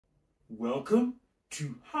Welcome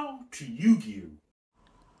to How to Yugioh.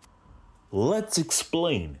 Let's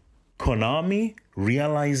explain Konami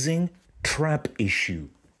realizing trap issue.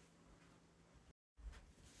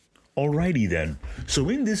 Alrighty then, so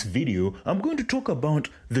in this video, I'm going to talk about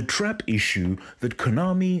the trap issue that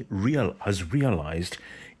Konami has realized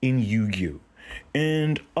in Yugioh.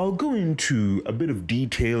 And I'll go into a bit of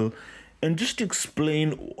detail and just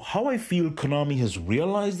explain how I feel Konami has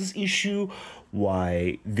realized this issue,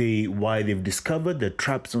 why they've discovered that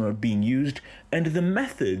traps are not being used, and the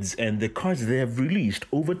methods and the cards they have released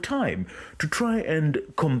over time to try and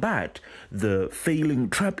combat the failing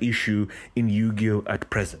trap issue in Yu-Gi-Oh!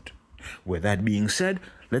 At present. With that being said,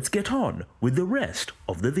 let's get on with the rest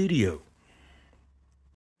of the video.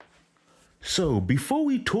 So before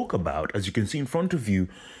we talk about, as you can see in front of you,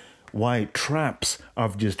 why traps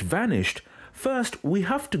have just vanished, first we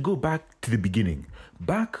have to go back to the beginning,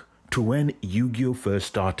 back to when Yu-Gi-Oh! First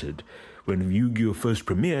started, when Yu-Gi-Oh! First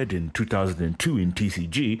premiered in 2002 in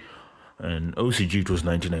TCG, and OCG it was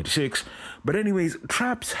 1996, but anyways,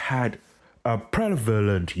 traps had a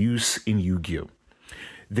prevalent use in Yu-Gi-Oh!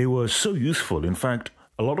 They were so useful, in fact,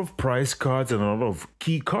 a lot of prize cards and a lot of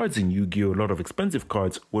key cards in Yu-Gi-Oh! A lot of expensive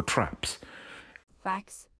cards were traps.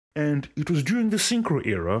 Facts. And it was during the Synchro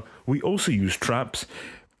era we also used traps,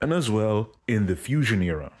 and as well in the Fusion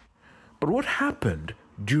era. But what happened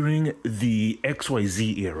during the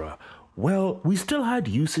XYZ era? Well, we still had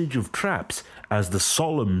usage of traps as the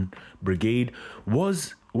Solemn Brigade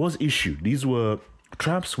was issued. These were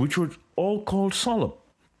traps which were all called Solemn.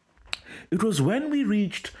 It was when we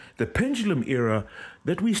reached the Pendulum era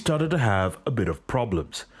that we started to have a bit of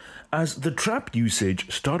problems, as the trap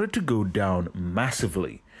usage started to go down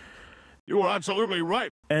massively. You are absolutely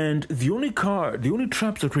right. And the only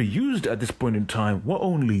traps that were used at this point in time were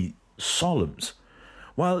only Solemns.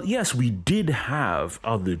 While yes, we did have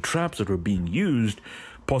other traps that were being used,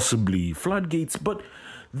 possibly floodgates, but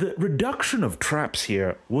the reduction of traps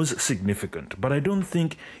here was significant. But I don't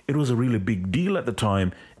think it was a really big deal at the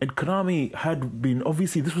time. And Konami had been,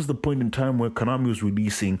 obviously this was the point in time where Konami was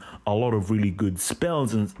releasing a lot of really good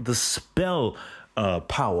spells, and the spell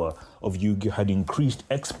power of Yu-Gi-Oh! Had increased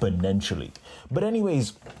exponentially. But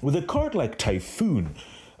anyways, with a card like Typhoon,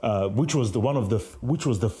 which was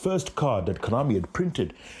the first card that Konami had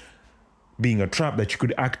printed, being a trap that you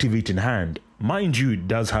could activate in hand, mind you, it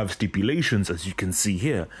does have stipulations, as you can see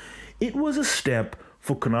here. It was a step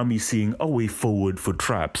for Konami seeing a way forward for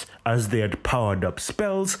traps. As they had powered up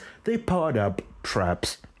spells, they powered up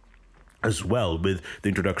traps as well with the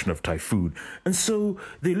introduction of Typhoon. And so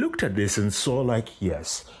they looked at this and saw like,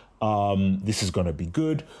 yes, this is going to be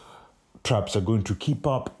good. Traps are going to keep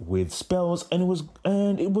up with spells, and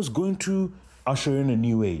it was going to usher in a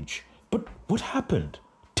new age. But what happened?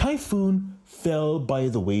 Typhoon fell by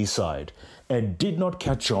the wayside and did not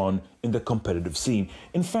catch on in the competitive scene.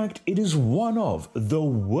 In fact, it is one of the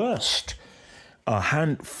worst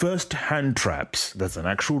first hand traps, that's an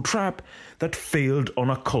actual trap, that failed on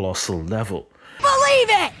a colossal level. Believe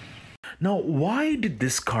it! Now, why did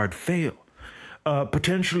this card fail?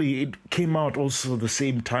 Potentially, it came out also the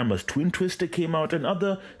same time as Twin Twister came out and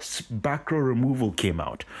other back row removal came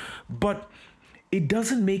out. But it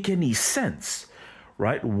doesn't make any sense,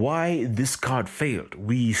 right? Why this card failed.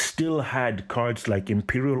 We still had cards like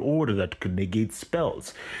Imperial Order that could negate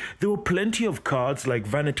spells. There were plenty of cards like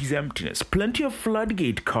Vanity's Emptiness. Plenty of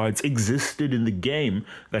Floodgate cards existed in the game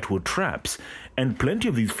that were traps. And plenty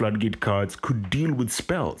of these Floodgate cards could deal with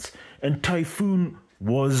spells. And Typhoon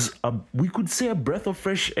was, we could say, a breath of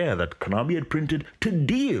fresh air that Konami had printed to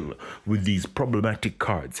deal with these problematic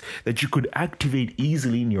cards that you could activate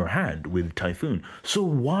easily in your hand with Typhoon. So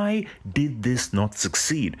why did this not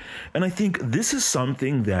succeed? And I think this is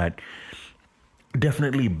something that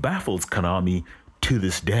definitely baffles Konami to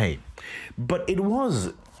this day. But it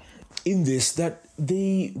was in this that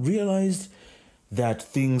they realized that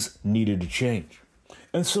things needed to change.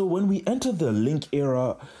 And so when we entered the Link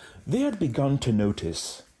era, they had begun to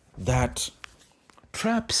notice that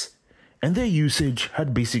traps and their usage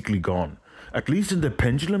had basically gone. At least in the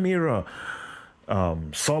Pendulum era,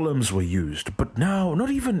 Solemns were used, but now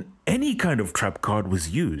not even any kind of trap card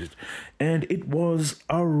was used, and it was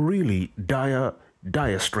a really dire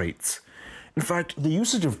straits. In fact, the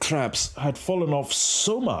usage of traps had fallen off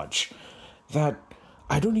so much that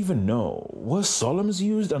I don't even know, was Solemns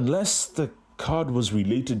used unless the card was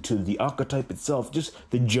related to the archetype itself? Just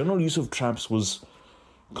the general use of traps was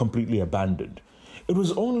completely abandoned. It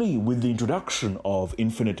was only with the introduction of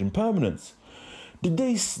Infinite Impermanence Did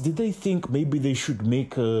they think maybe they should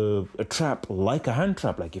make a trap like a hand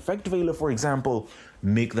trap, like Effect Veiler, for example,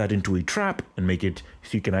 make that into a trap and make it so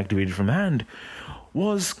you can activate it from hand?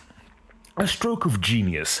 Was a stroke of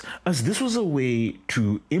genius, as this was a way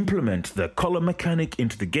to implement the color mechanic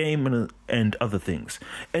into the game and other things.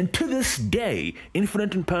 And to this day,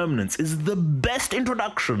 Infinite Impermanence is the best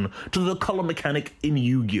introduction to the color mechanic in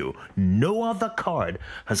Yu-Gi-Oh! No other card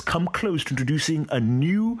has come close to introducing a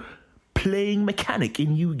new playing mechanic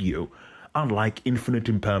in Yu-Gi-Oh! Unlike Infinite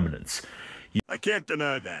Impermanence. I can't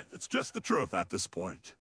deny that. It's just the truth at this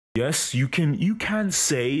point. Yes, you can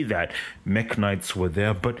say that Mech Knights were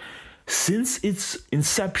there, but since its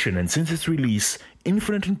inception and since its release,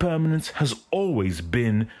 Infinite Impermanence has always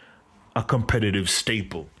been a competitive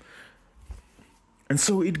staple. And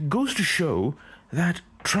so it goes to show that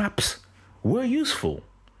traps were useful.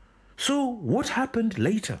 So what happened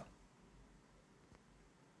later?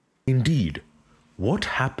 Indeed, what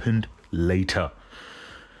happened later?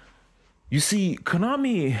 You see,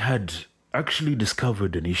 Konami had actually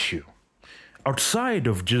discovered an issue. Outside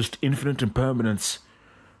of just Infinite Impermanence,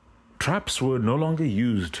 traps were no longer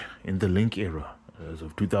used in the Link era as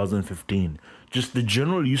of 2015. Just the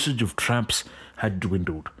general usage of traps had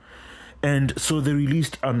dwindled. And so they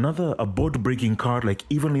released a board-breaking card like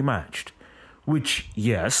Evenly Matched, which,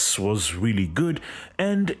 yes, was really good,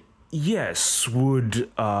 and yes, would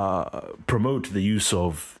promote the use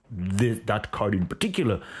of that card in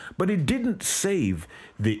particular, but it didn't save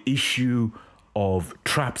the issue of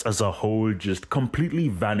traps as a whole just completely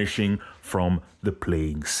vanishing from the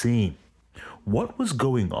playing scene. What was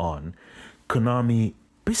going on? Konami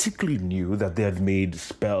basically knew that they had made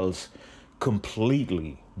spells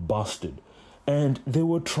completely busted, and they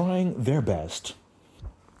were trying their best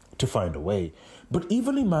to find a way, but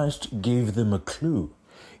Evenly Matched gave them a clue.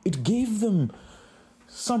 It gave them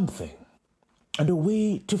something and a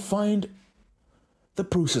way to find the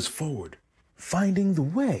process forward, finding the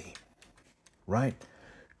way, right,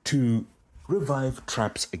 to revive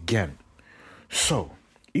traps again. So,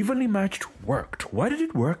 Evenly Matched worked. Why did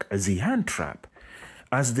it work as a hand trap?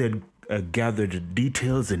 As they had gathered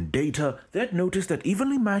details and data, they had noticed that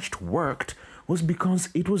Evenly Matched worked was because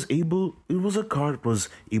it was a card that was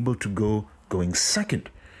able to going second,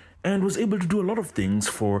 and was able to do a lot of things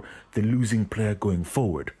for the losing player going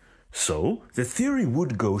forward. So, the theory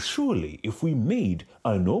would go, surely, if we made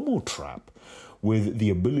a normal trap with the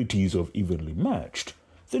abilities of Evenly Matched,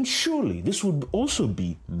 then surely this would also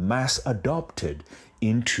be mass adopted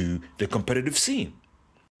into the competitive scene.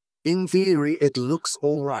 In theory, it looks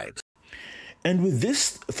all right. And with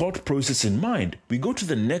this thought process in mind, we go to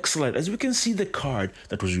the next slide as we can see the card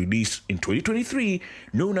that was released in 2023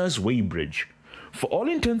 known as Weighbridge. For all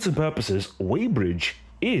intents and purposes, Weighbridge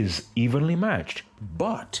is Evenly Matched,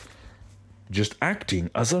 but just acting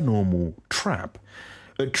as a normal trap.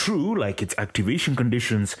 True, like its activation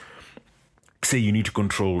conditions, say you need to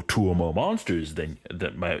control 2 or more monsters than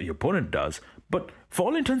your opponent does, but for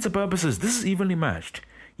all intents and purposes, this is Evenly Matched.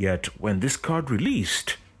 Yet, when this card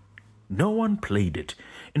released, no one played it.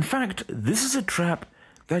 In fact, this is a trap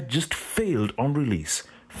that just failed on release,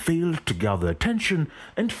 failed to gather attention,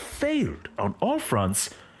 and failed on all fronts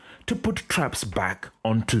to put traps back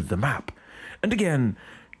onto the map. And again,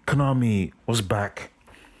 Konami was back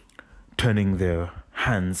turning their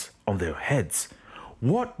hands on their heads.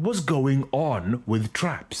 What was going on with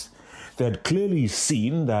traps? They had clearly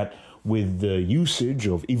seen that with the usage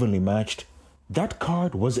of Evenly Matched, that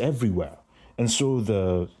card was everywhere. And so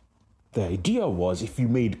the idea was if you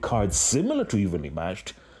made cards similar to Evenly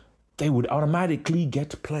Matched, they would automatically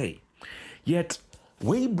get play. Yet,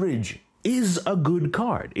 Weighbridge is a good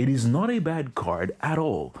card. It is not a bad card at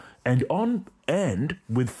all. And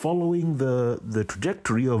with following the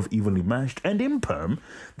trajectory of Evenly Matched and Imperm,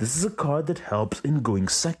 this is a card that helps in going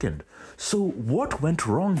second. So what went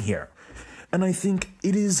wrong here? And I think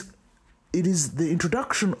it is the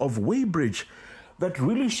introduction of Weighbridge that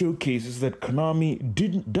really showcases that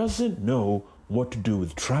Konami doesn't know what to do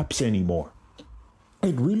with traps anymore.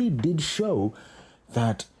 It really did show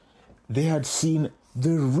that they had seen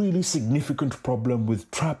the really significant problem with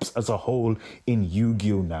traps as a whole in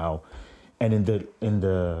Yu-Gi-Oh! Now, and in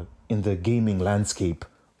the gaming landscape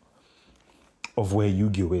of where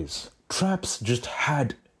Yu-Gi-Oh! Is. Traps just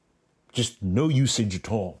had no usage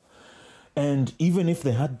at all. And even if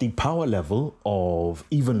they had the power level of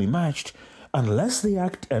Evenly Matched, unless they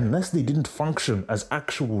didn't function as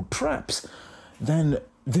actual traps, then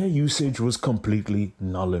their usage was completely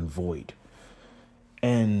null and void.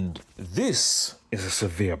 And this is a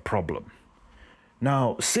severe problem.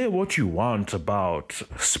 Now, say what you want about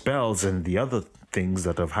spells and the other things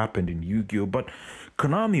that have happened in Yu-Gi-Oh, but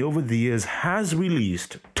Konami over the years has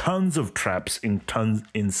released tons of traps in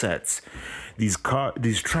sets. These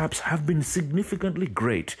traps have been significantly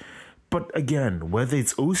great, but again, whether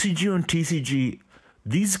it's OCG or TCG,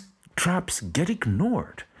 these traps get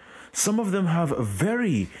ignored. Some of them have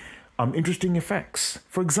very interesting effects.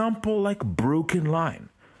 For example, like Broken Line.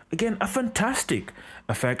 Again, a fantastic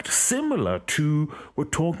effect similar to, we're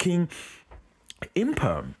talking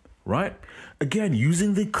Imperm, right? Again,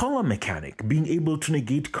 using the column mechanic, being able to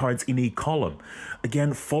negate cards in a column.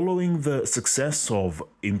 Again, following the success of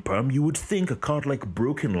Imperm, you would think a card like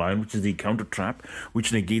Broken Line, which is the counter trap,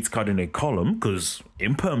 which negates card in a column, because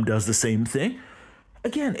Imperm does the same thing.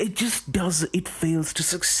 Again, it fails to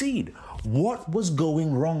succeed. What was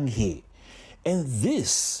going wrong here? And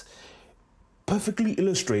this perfectly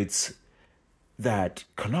illustrates that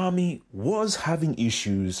Konami was having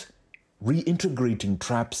issues reintegrating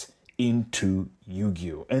traps into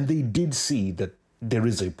Yu-Gi-Oh! And they did see that there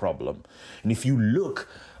is a problem. And if you look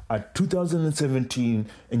at 2017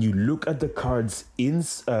 and you look at the cards in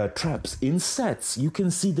traps in sets, you can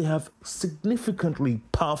see they have significantly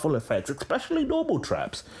powerful effects, especially normal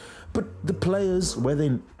traps. But the players, whether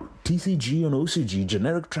in TCG and OCG,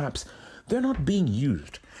 generic traps, they're not being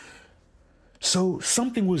used. So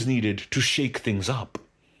something was needed to shake things up.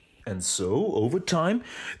 And so, over time,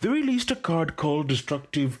 they released a card called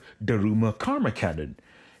Destructive Daruma Karma Cannon.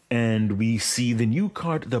 And we see the new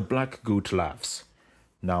card, the Black Goat Laughs.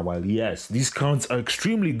 Now, while yes, these cards are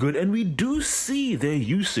extremely good, and we do see their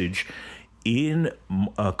usage in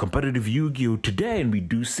competitive Yu-Gi-Oh! Today, and we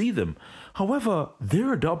do see them. However,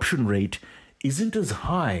 their adoption rate isn't as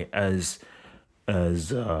high as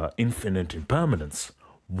Infinite Impermanence.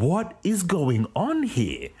 What is going on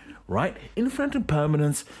here, right? Infinite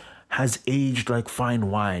Impermanence has aged like fine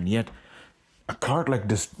wine, yet a card like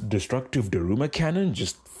Destructive Daruma Cannon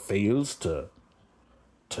just fails to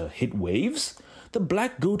hit waves. The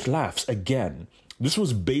Black Goat Laughs, again, this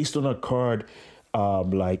was based on a card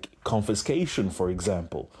like Confiscation, for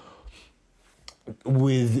example,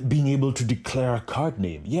 with being able to declare a card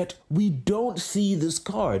name. Yet we don't see this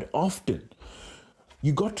card often.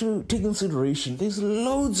 You got to take consideration, there's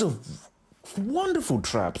loads of wonderful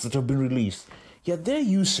traps that have been released, yet their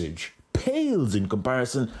usage pales in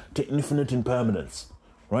comparison to Infinite Impermanence,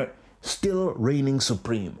 right? Still reigning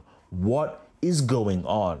supreme. What is going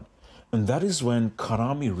on? And that is when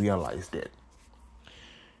Konami realized it.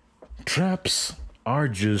 Traps are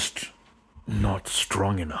just not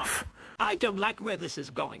strong enough. I don't like where this is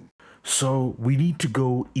going. So we need to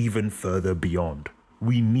go even further beyond.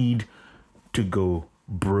 We need to go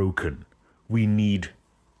broken. We need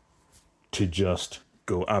to just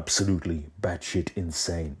go absolutely batshit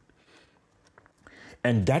insane.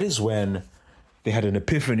 And that is when they had an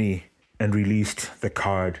epiphany and released the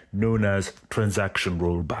card known as Transaction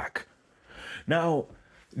Rollback. Now,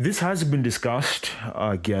 this has been discussed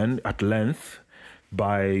again at length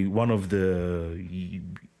by one of the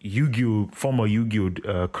former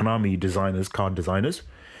Yu-Gi-Oh! Konami designers, card designers.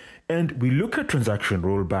 And we look at Transaction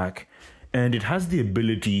Rollback, and it has the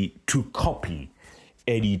ability to copy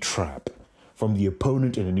any trap from the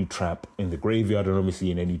opponent in any trap in the graveyard, and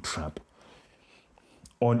obviously in any trap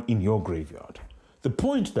in your graveyard. The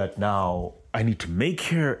point that now I need to make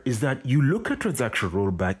here is that you look at Transaction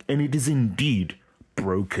Rollback and it is indeed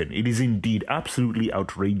broken. It is indeed absolutely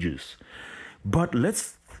outrageous. But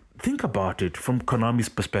let's think about it from Konami's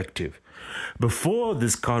perspective. Before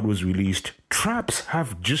this card was released, traps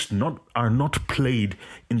are not played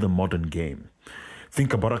in the modern game.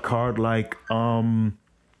 Think about a card like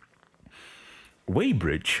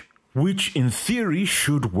Weybridge, which in theory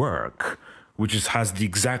should work, which has the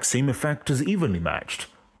exact same effect as Evenly Matched.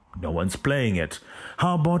 No one's playing it.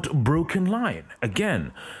 How about Broken Line?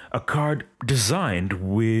 Again, a card designed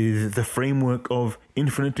with the framework of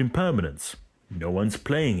Infinite Impermanence. No one's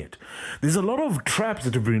playing it. There's a lot of traps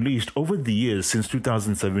that have been released over the years since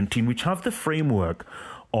 2017 which have the framework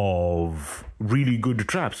of really good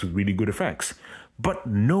traps with really good effects. But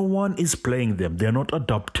no one is playing them. They're not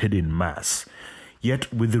adopted in mass.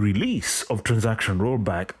 Yet with the release of Transaction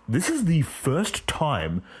Rollback, this is the first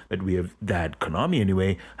time that Konami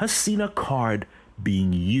anyway has seen a card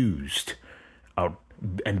being used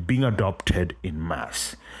and being adopted in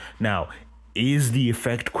mass. Now, is the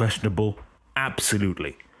effect questionable?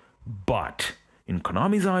 Absolutely. But in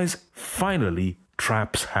Konami's eyes, finally,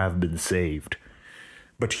 traps have been saved.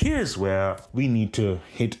 But here's where we need to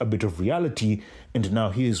hit a bit of reality, and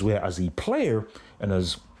now here's where, as a player and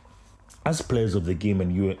as players of the game,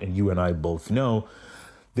 and you and I both know,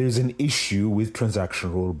 there's an issue with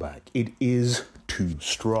transaction rollback. It is too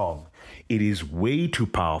strong. It is way too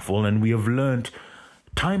powerful, and we have learned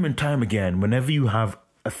time and time again, whenever you have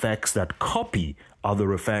effects that copy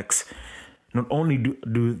other effects, not only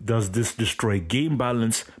does this destroy game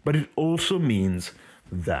balance, but it also means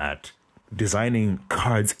that designing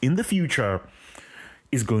cards in the future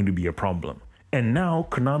is going to be a problem. And now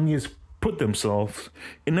Konami has put themselves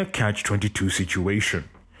in a catch-22 situation.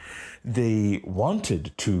 They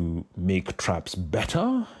wanted to make traps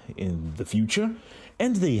better in the future,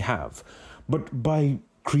 and they have. But by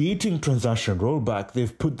creating transaction rollback,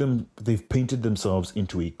 they've painted themselves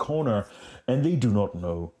into a corner, and they do not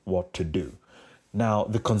know what to do. Now,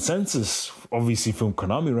 the consensus, obviously, from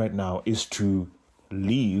Konami right now is to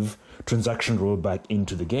leave transaction rollback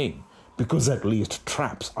into the game, because at least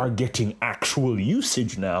traps are getting actual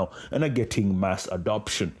usage now and are getting mass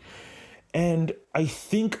adoption. And I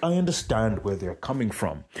think I understand where they're coming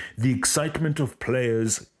from. The excitement of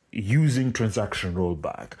players using transaction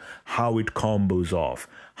rollback, how it combos off,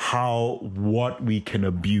 what we can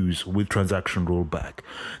abuse with transaction rollback.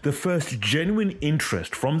 The first genuine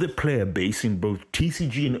interest from the player base in both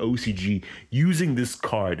TCG and OCG using this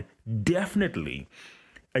card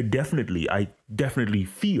I definitely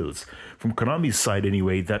feels, from Konami's side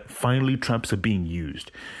anyway, that finally traps are being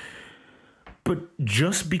used. But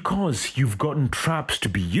just because you've gotten traps to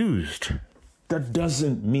be used, that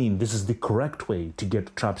doesn't mean this is the correct way to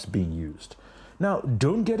get traps being used. Now,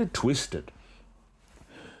 don't get it twisted.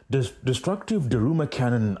 Destructive Daruma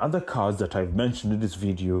Cannon and other cards that I've mentioned in this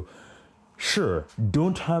video, sure,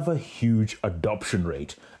 don't have a huge adoption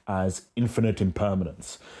rate as Infinite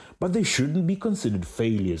Impermanence, but they shouldn't be considered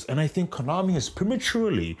failures, and I think Konami has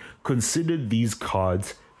prematurely considered these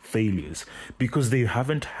cards failures because they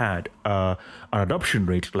haven't had an adoption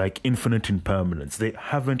rate like Infinite Impermanence. They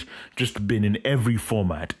haven't just been in every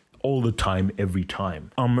format all the time, every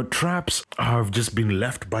time. Traps have just been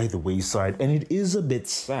left by the wayside, and it is a bit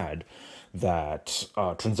sad that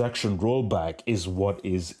transaction rollback is what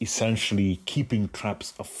is essentially keeping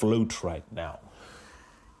traps afloat right now.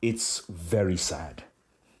 It's very sad.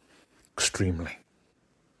 Extremely.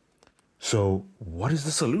 So, what is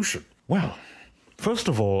the solution? Well, first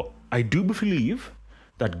of all, I do believe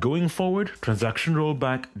that going forward, transaction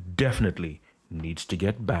rollback definitely needs to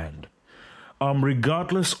get banned.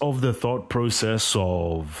 Regardless of the thought process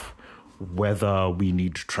of whether we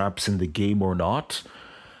need traps in the game or not,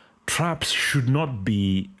 a trap should not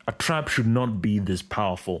be this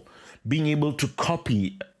powerful. Being able to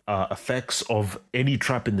copy effects of any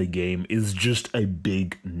trap in the game is just a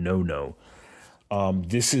big no-no.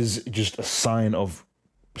 This is just a sign of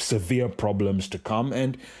severe problems to come,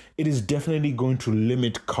 and it is definitely going to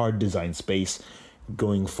limit card design space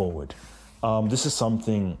going forward. This is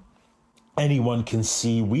something anyone can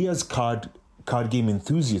see. We as card game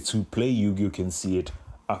enthusiasts who play Yu-Gi-Oh can see it.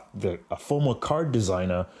 A former card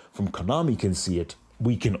designer from Konami can see it.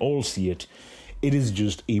 We can all see it. It is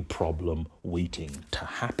just a problem waiting to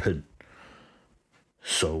happen.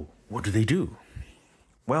 So, what do?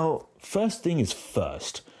 Well, first thing is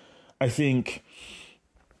first. I think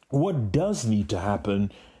what does need to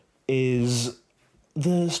happen is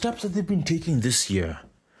the steps that they've been taking this year.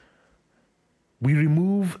 We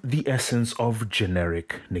remove the essence of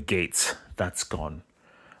generic negates. That's gone.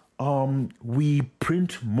 We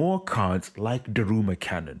print more cards like Daruma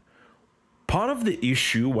Cannon. Part of the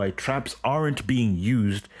issue why traps aren't being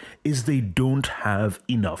used is they don't have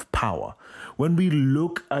enough power. When we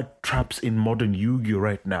look at traps in modern Yu-Gi-Oh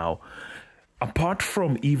right now, apart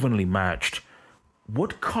from evenly matched,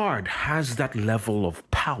 what card has that level of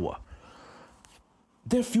power?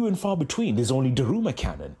 They're few and far between. There's only Daruma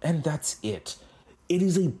Cannon, and that's it. It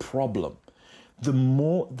is a problem.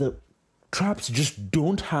 The traps just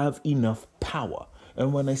don't have enough power.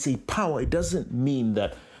 And when I say power, it doesn't mean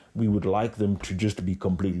that we would like them to just be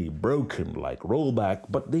completely broken like rollback,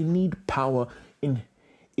 but they need power in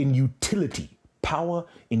utility, power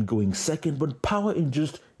in going second, but power in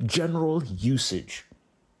just general usage.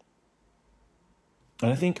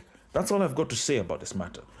 And I think that's all I've got to say about this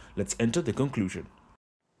matter. Let's enter the conclusion.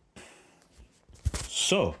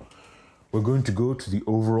 So, we're going to go to the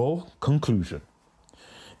overall conclusion.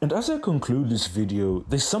 And as I conclude this video,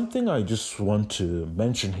 there's something I just want to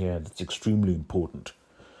mention here that's extremely important.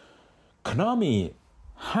 Konami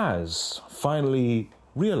has finally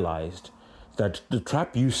realized that the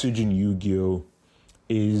trap usage in Yu-Gi-Oh!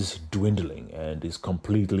 Is dwindling and is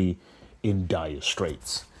completely in dire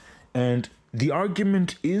straits. And the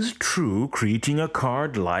argument is true, creating a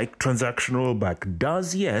card like Transaction Rollback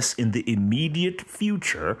does, yes, in the immediate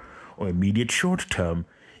future or immediate short term,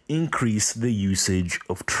 increase the usage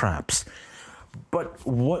of traps. But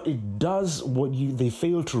what it does, they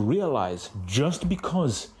fail to realize, just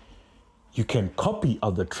because you can copy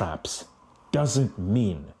other traps doesn't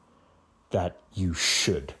mean that you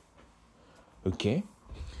should. Okay?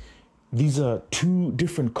 These are two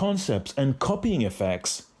different concepts, and copying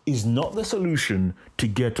effects is not the solution to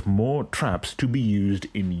get more traps to be used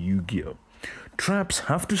in Yu-Gi-Oh! Traps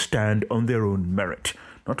have to stand on their own merit,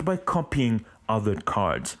 not by copying other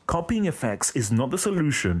cards. Copying effects is not the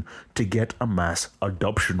solution to get a mass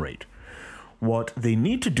adoption rate. What they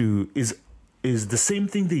need to do is the same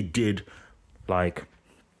thing they did,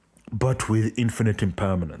 but with infinite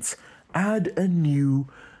impermanence. Add a new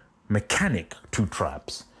mechanic to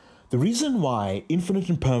traps. The reason why infinite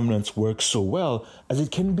impermanence works so well is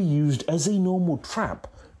it can be used as a normal trap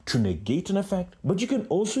to negate an effect, but you can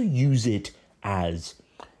also use it as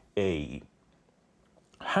a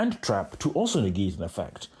hand trap to also negate an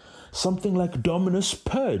effect. Something like Dominus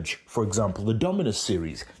Purge, for example, the Dominus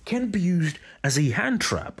series, can be used as a hand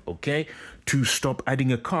trap, okay, to stop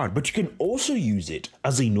adding a card, but you can also use it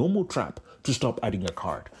as a normal trap to stop adding a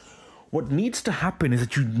card. What needs to happen is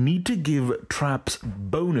that you need to give traps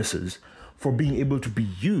bonuses for being able to be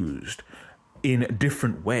used in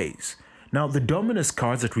different ways. Now, the Dominus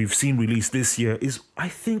cards that we've seen released this year is, I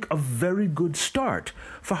think, a very good start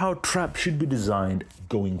for how traps should be designed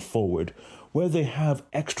going forward, where they have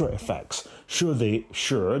extra effects. Sure,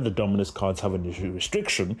 the Dominus cards have a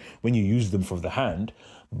restriction when you use them from the hand,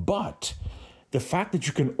 but the fact that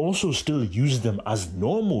you can also still use them as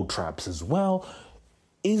normal traps as well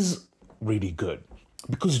is really good,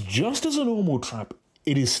 because just as a normal trap,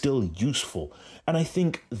 it is still useful. And I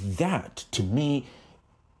think that, to me,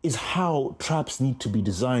 is how traps need to be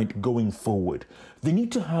designed going forward. They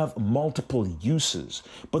need to have multiple uses,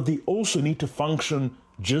 but they also need to function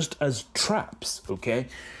just as traps, okay?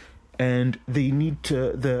 And they need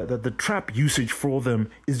to, the trap usage for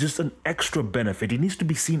them is just an extra benefit. It needs to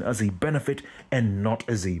be seen as a benefit and not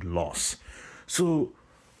as a loss. So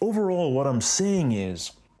overall, what I'm saying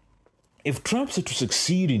is, if traps are to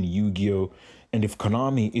succeed in Yu-Gi-Oh! And if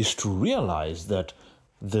Konami is to realize that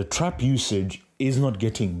the trap usage is not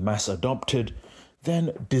getting mass adopted,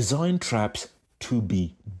 then design traps to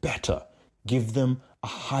be better. Give them a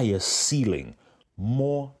higher ceiling,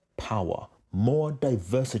 more power, more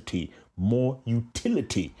diversity, more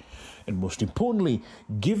utility. And most importantly,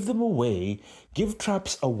 give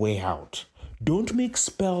traps a way out. Don't make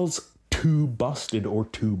spells too busted or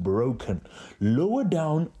too broken. Lower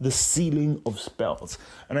down the ceiling of spells.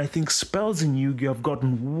 And I think spells in Yu-Gi-Oh! Have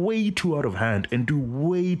gotten way too out of hand and do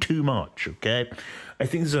way too much, okay? I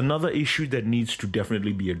think there's another issue that needs to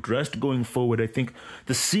definitely be addressed going forward. I think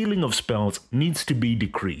the ceiling of spells needs to be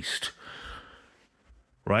decreased,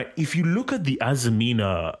 right? If you look at the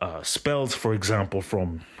Azamina spells, for example,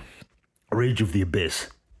 from Rage of the Abyss,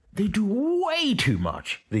 they do way too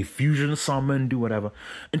much. They fusion summon, do whatever.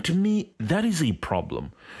 And to me, that is a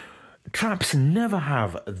problem. Traps never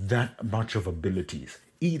have that much of abilities.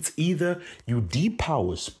 It's either you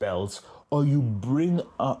depower spells or you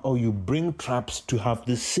bring traps to have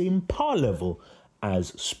the same power level as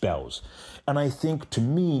spells. And I think, to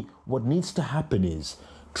me, what needs to happen is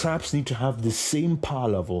traps need to have the same power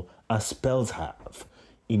level as spells have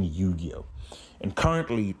in Yu-Gi-Oh! And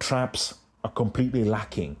currently, traps are completely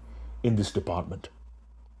lacking in this department.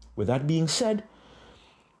 With that being said,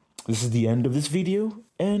 this is the end of this video,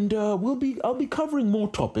 and I'll be covering more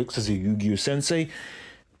topics as a Yu-Gi-Oh! Sensei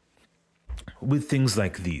with things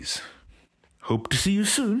like these. Hope to see you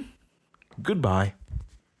soon. Goodbye.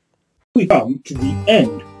 We come to the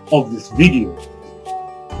end of this video.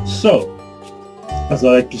 So, as I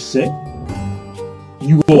like to say,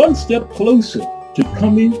 you are one step closer to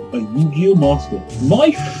becoming a Yu-Gi-Oh! Master.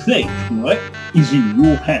 My fate, right, is in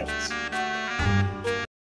your hands.